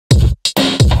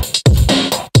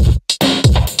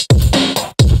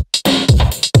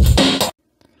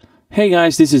Hey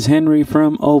guys, this is Henry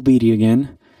from OBEDIA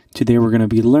again. Today we're going to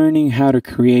be learning how to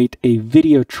create a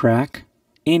video track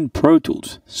in Pro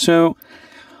Tools. So,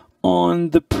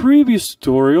 on the previous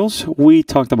tutorials, we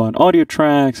talked about audio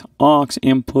tracks, aux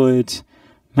inputs,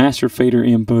 master fader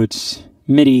inputs,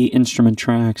 MIDI instrument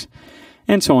tracks,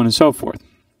 and so on and so forth.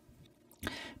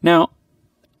 Now,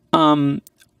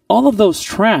 all of those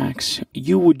tracks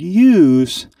you would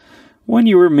use when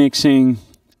you were mixing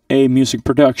a music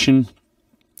production,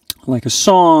 like a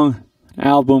song, an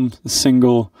album, a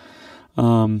single,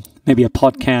 maybe a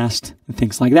podcast, and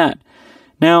things like that.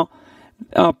 Now,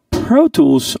 Pro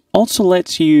Tools also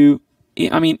lets you,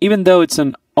 even though it's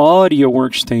an audio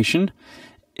workstation,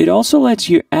 it also lets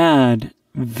you add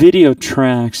video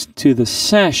tracks to the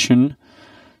session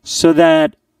so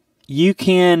that you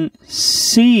can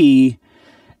see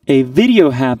a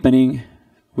video happening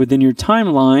within your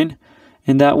timeline,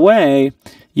 and that way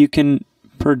you can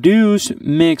produce,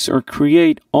 mix, or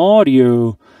create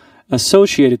audio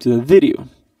associated to the video.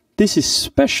 This is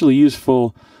especially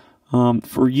useful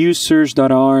for users that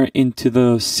are into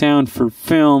the sound for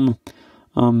film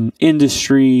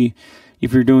industry.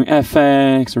 If you're doing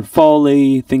FX or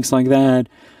Foley, things like that,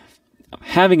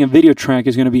 having a video track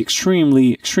is going to be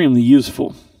extremely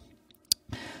useful.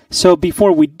 So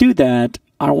before we do that,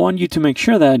 I want you to make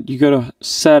sure that you go to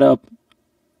Setup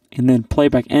and then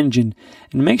Playback Engine,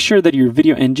 and make sure that your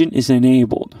video engine is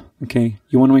enabled. Okay,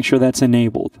 you want to make sure that's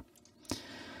enabled. I'm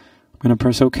going to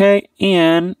press OK,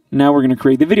 and now we're going to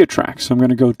create the video track. So I'm going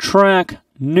to go Track,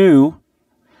 New,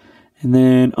 and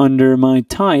then under my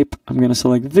type, I'm going to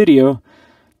select Video.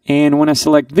 And when I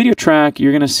select Video Track,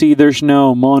 you're going to see there's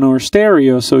no mono or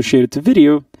stereo associated to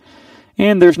video,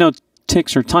 and there's no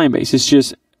ticks or time base. It's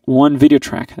just one video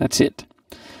track. That's it.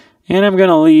 And I'm going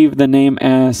to leave the name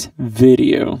as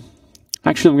video.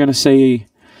 Actually, I'm going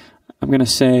to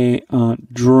say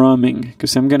drumming,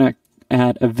 because I'm going to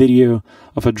add a video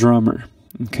of a drummer.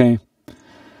 Okay. I'm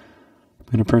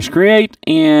going to press create,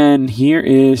 and here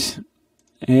is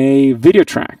a video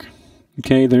track.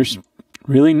 Okay, there's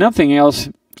really nothing else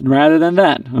rather than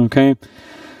that. Okay.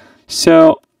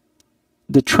 So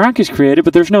the track is created,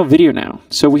 but there's no video now.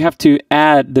 So we have to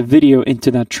add the video into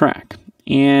that track.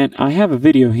 And I have a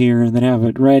video here that I have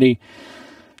it ready,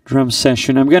 drum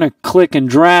session. I'm going to click and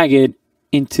drag it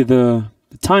into the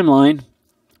timeline.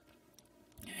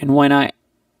 And when I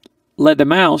let the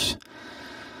mouse,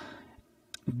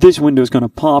 this window is going to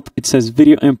pop. It says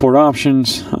video import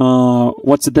options.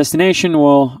 What's the destination?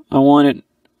 Well, I want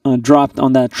it dropped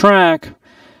on that track.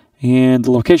 And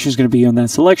the location is going to be on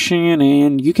that selection.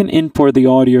 And you can import the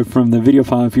audio from the video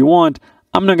file if you want.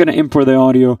 I'm not going to import the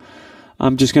audio.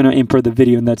 I'm just going to import the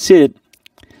video, and that's it,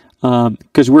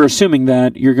 because we're assuming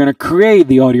that you're going to create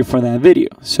the audio for that video.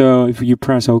 So if you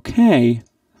press OK,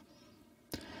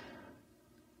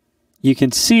 you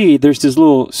can see there's this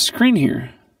little screen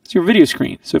here. It's your video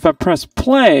screen. So if I press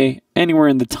play anywhere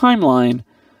in the timeline,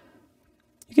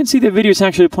 you can see the video is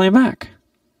actually playing back.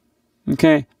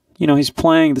 Okay, he's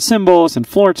playing the cymbals and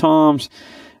floor toms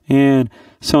and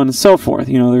so on and so forth.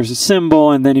 There's a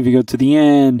cymbal, and then if you go to the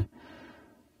end,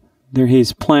 there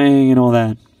he's playing and all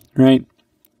that, right?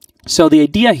 So the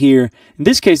idea here, in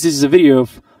this case, this is a video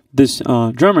of this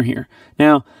drummer here.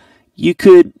 Now, it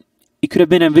could have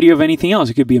been a video of anything else.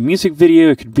 It could be a music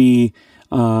video. It could be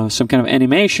some kind of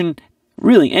animation,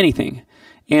 really anything.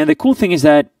 And the cool thing is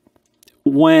that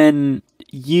when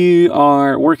you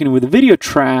are working with a video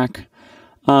track,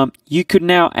 you could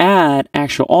now add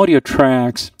actual audio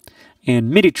tracks and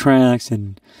MIDI tracks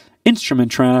and instrument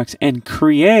tracks and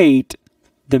create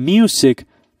the music,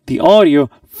 the audio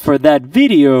for that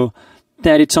video,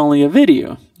 that it's only a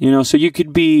video. So you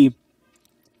could be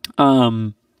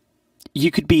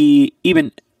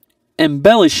even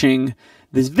embellishing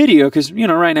this video, because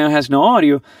right now it has no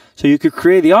audio, so you could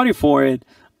create the audio for it,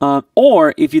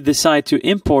 or if you decide to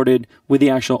import it with the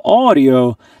actual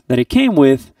audio that it came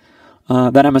with,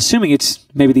 that I'm assuming it's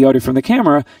maybe the audio from the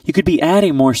camera, you could be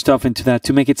adding more stuff into that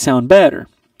to make it sound better.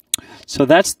 So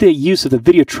that's the use of the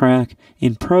video track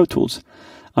in Pro Tools.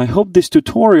 I hope this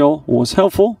tutorial was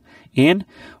helpful, and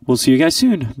we'll see you guys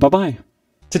soon. Bye-bye.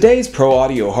 Today's pro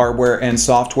audio hardware and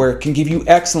software can give you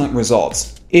excellent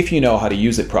results if you know how to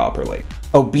use it properly.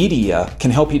 OBEDIA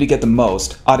can help you to get the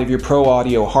most out of your pro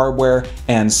audio hardware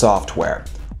and software.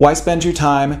 Why spend your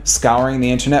time scouring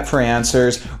the internet for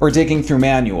answers or digging through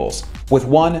manuals? With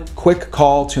one quick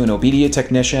call to an OBEDIA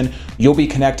technician, you'll be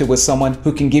connected with someone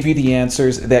who can give you the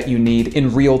answers that you need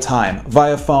in real time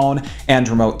via phone and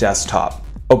remote desktop.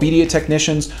 OBEDIA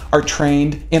technicians are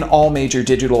trained in all major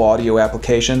digital audio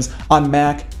applications on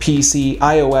Mac, PC,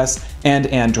 iOS, and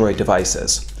Android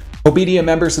devices. OBEDIA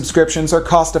member subscriptions are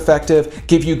cost-effective,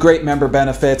 give you great member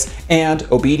benefits, and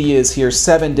OBEDIA is here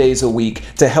 7 days a week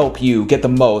to help you get the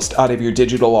most out of your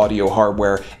digital audio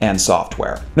hardware and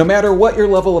software. No matter what your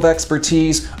level of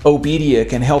expertise, OBEDIA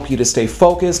can help you to stay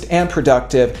focused and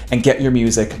productive and get your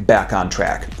music back on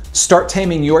track. Start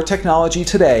taming your technology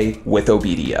today with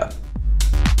OBEDIA.